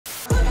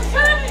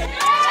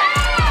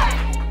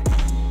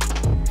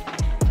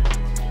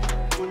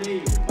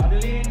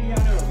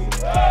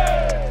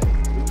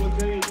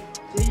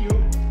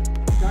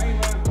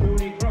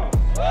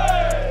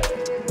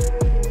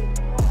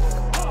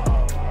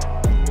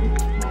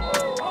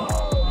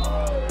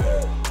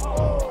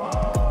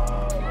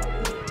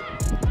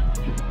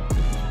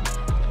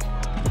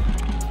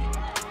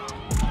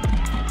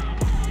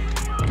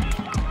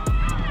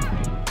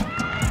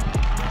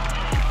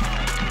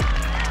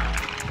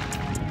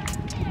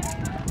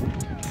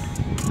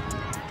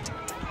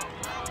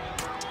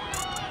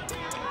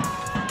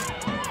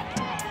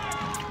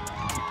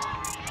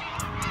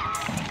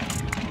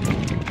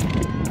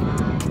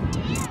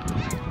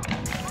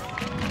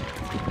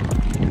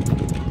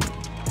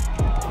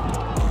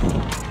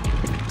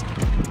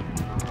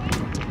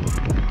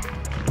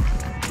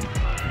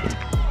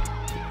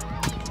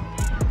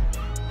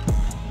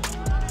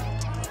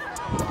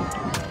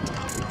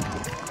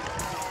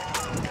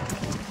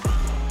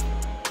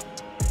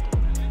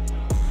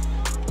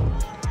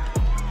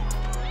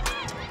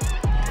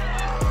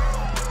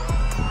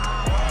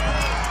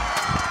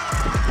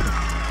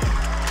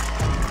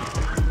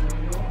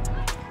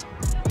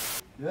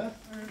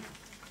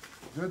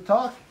Good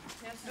talk?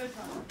 Yes, good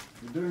talk.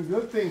 You're doing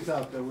good things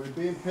out there. We're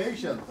being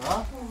patient,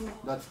 huh?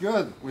 That's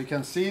good. We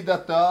can see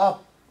that the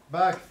up,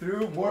 back,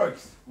 through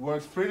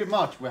works pretty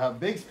much. We have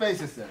big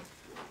spaces there.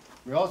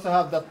 We also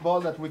have that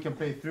ball that we can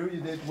play through. You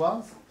did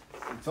once.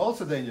 It's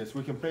also dangerous.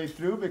 We can play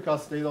through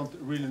because they don't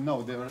really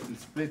know. They are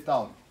split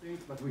out.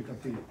 But we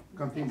continue.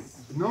 Continue.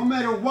 No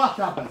matter what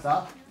happens,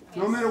 huh?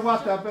 No matter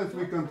what happens,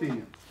 we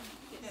continue.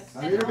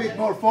 A little bit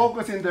more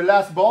focus in the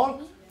last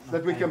ball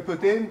that we can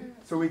put in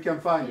so we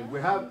can find it.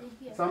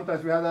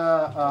 Sometimes we had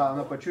an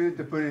opportunity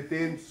to put it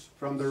in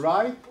from the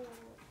right.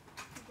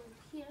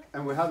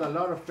 And we had a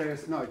lot of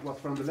players. No, it was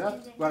from the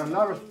left. We had a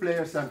lot of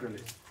players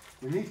centrally.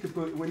 We need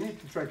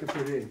to try to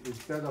put it in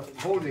instead of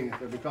holding it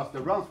there because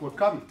the runs were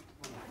coming.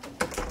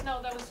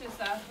 No, that was just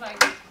that.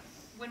 Like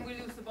when we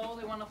lose the ball,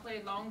 they want to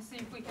play long. See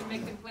if we can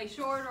make them play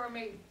short or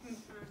make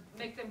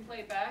them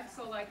play back.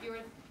 So like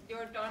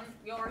you're done.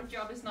 Your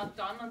job is not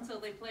done until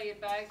they play it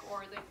back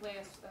or they play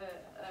a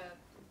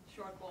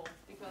short ball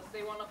because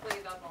they want to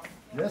play that long.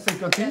 Yes, and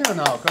continue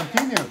now.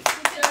 Continue.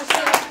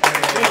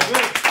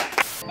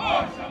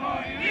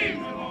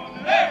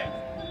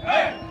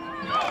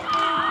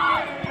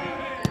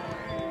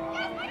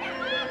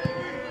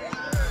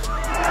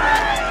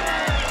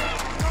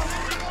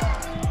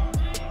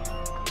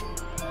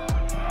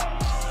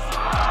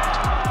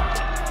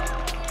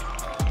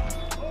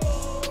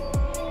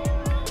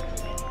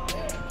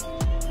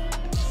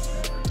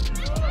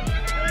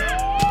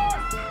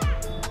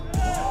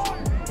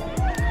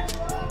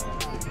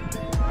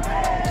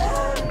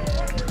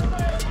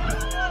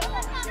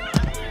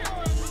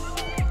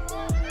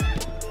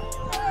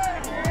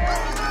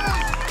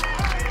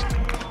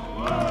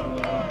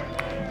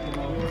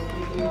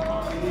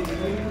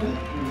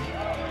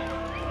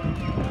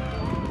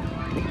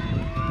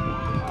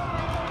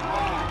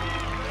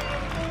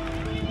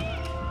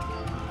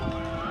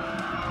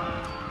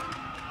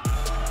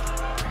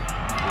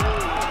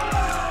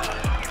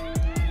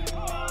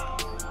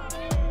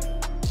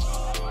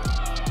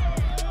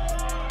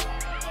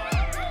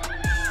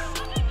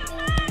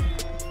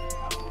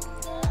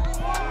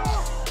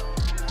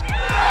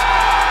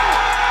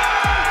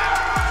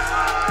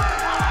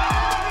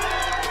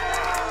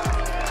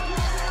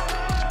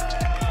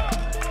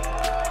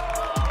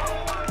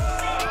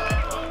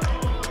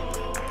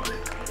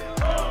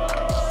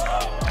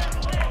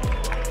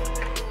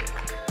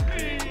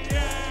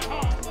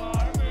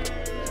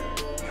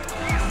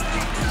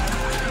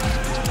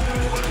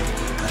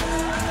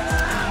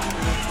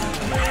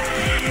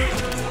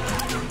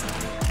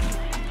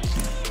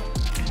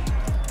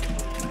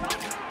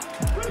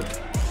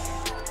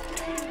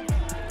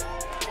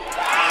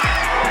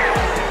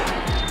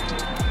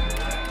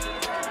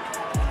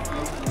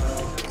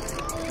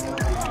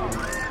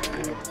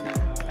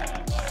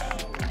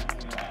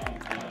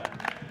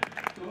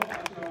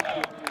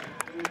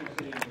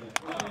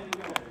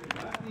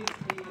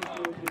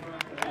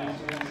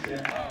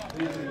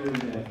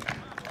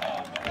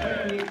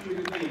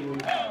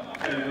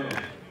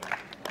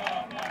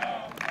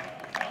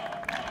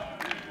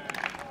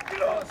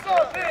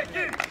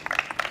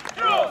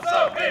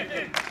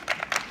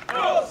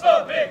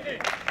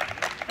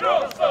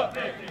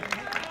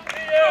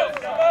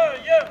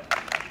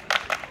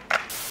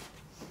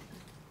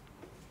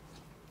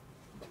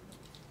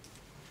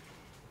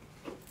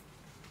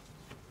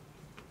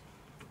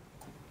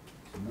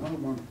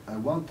 I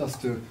want us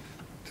to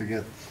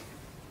get,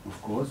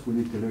 of course, we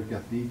need to look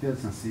at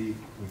details and see if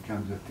we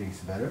can do things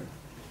better.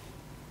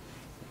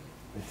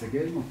 It's a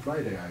game on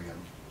Friday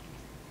again.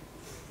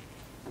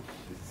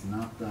 It's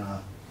not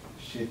a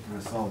shit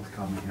result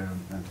coming here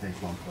and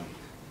take 1 point.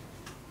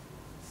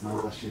 It's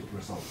not a shit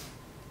result.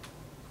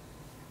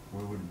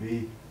 We would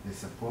be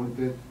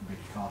disappointed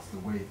because the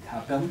way it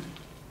happened,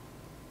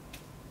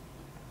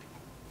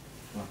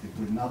 but it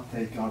would not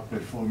take our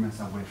performance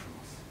away from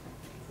us.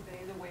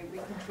 Today, the way we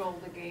control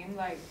the game,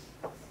 like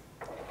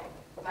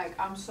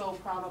I'm so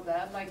proud of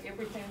that. Like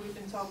everything we've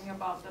been talking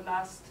about the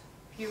last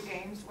few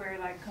games, where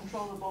like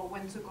control the ball,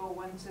 when to go,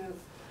 when to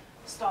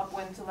stop,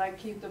 when to like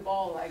keep the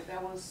ball. Like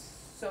that was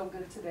so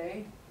good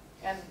today,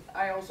 and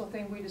I also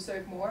think we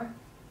deserve more.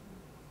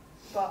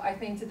 But I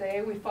think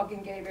today we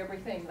fucking gave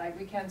everything. Like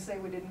we can't say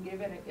we didn't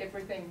give it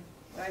everything.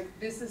 Like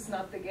this is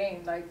not the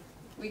game. Like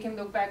we can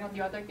look back on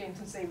the other games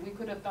and say we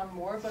could have done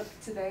more, but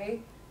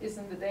today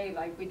isn't the day.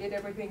 Like we did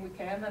everything we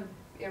can, and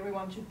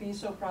everyone should be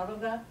so proud of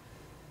that.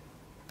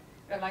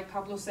 And like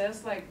Pablo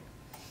says, like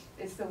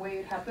it's the way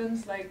it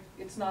happens. Like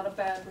it's not a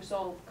bad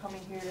result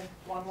coming here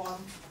 1-1.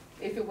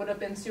 If it would have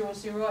been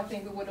 0-0, I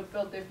think it would have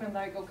felt different.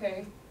 Like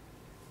okay,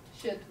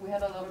 shit, we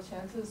had a lot of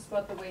chances,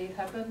 but the way it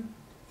happened.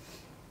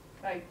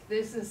 Like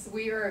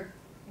we are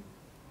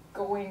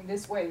going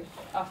this way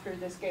after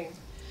this game.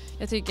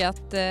 Jag tycker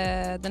att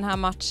den här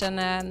matchen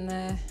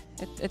är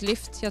ett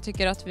lyft. Jag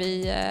tycker att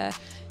vi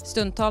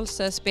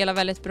stundtals spelar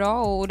väldigt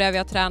bra och det vi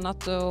har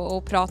tränat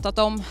och pratat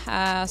om.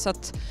 Så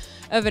att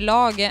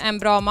överlag en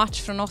bra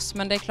match från oss,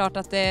 men det är klart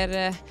att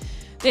det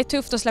är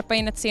tufft att släppa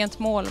in ett sent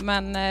mål,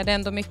 men det är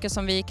ändå mycket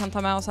som vi kan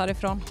ta med oss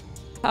härifrån.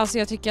 Alltså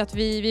jag tycker att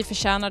vi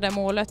förtjänar det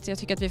målet. Jag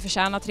tycker att vi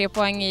förtjänar 3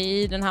 poäng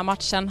i den här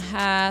matchen.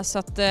 Så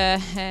att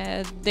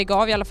det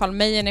gav i alla fall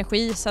mig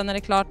energi. Sen är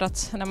det klart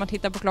att när man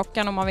tittar på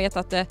klockan och man vet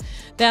att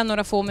det är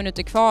några få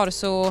minuter kvar,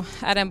 så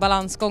är det en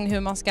balansgång hur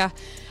man ska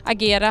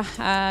agera.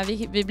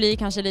 Vi blir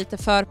kanske lite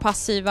för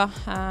passiva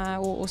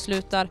och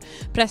slutar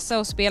pressa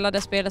och spela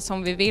det spelet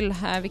som vi vill.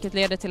 Vilket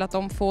leder till att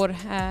de får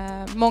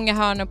många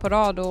hörnor på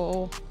rad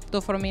och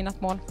då får de in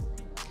ett mål.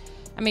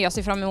 Men jag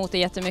ser fram emot det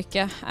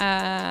jättemycket.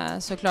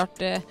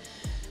 Såklart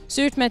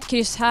surt med ett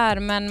kryss här,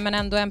 men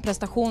ändå en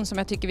prestation som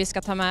jag tycker vi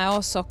ska ta med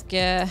oss, och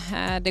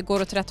det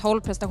går åt rätt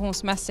håll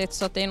prestationsmässigt,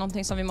 så att det är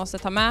någonting som vi måste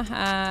ta med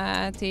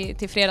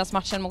till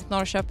fredagsmatchen mot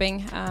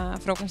Norrköping.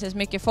 Förhoppningsvis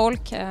mycket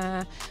folk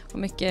och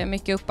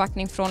mycket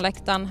uppbackning från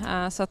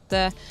läktaren. Så att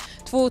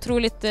 2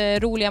 otroligt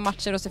roliga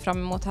matcher att se fram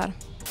emot här.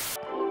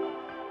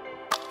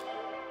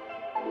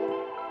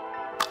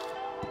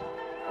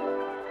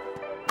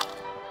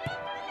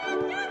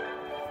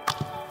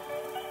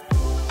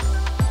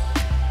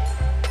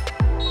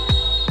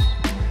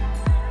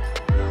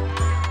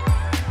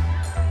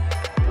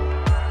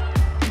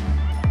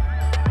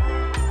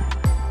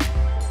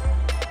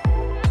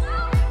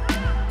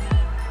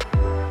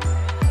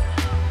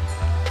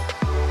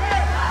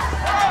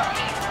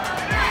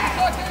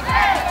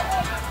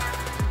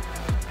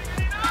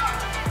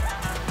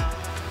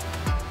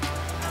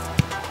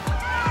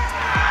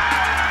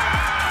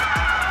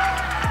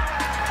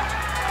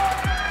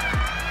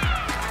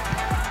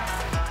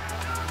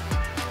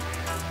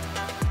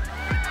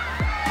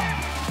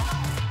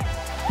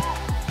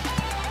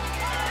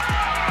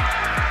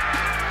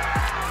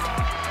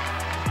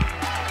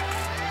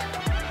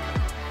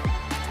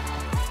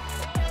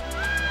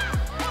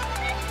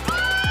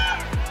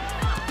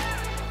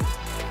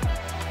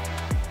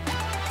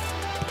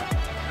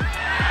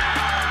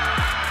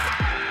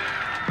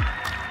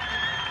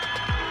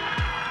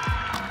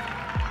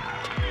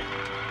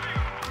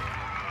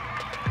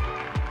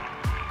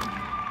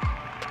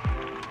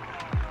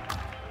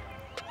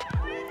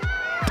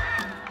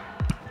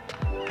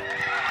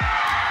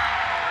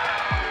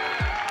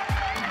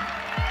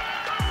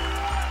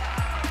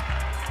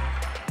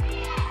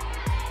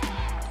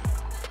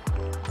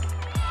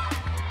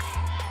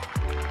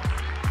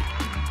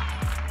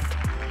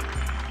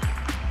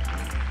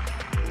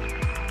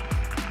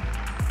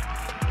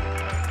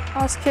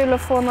 Ja, så kul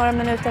att få några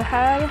minuter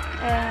här.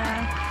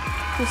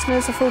 Just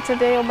nu så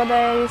fortsätter jag jobba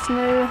där just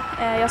nu.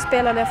 Jag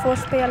spelar där jag får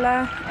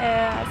spela.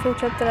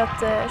 Fortsätter att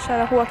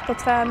köra hårt på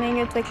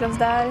träning, utvecklas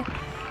där.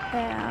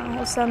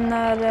 Och sen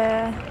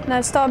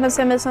när staben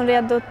ser mig som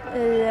redo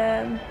i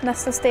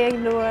nästa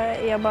steg, då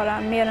är jag bara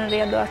mer än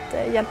redo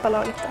att hjälpa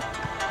laget där.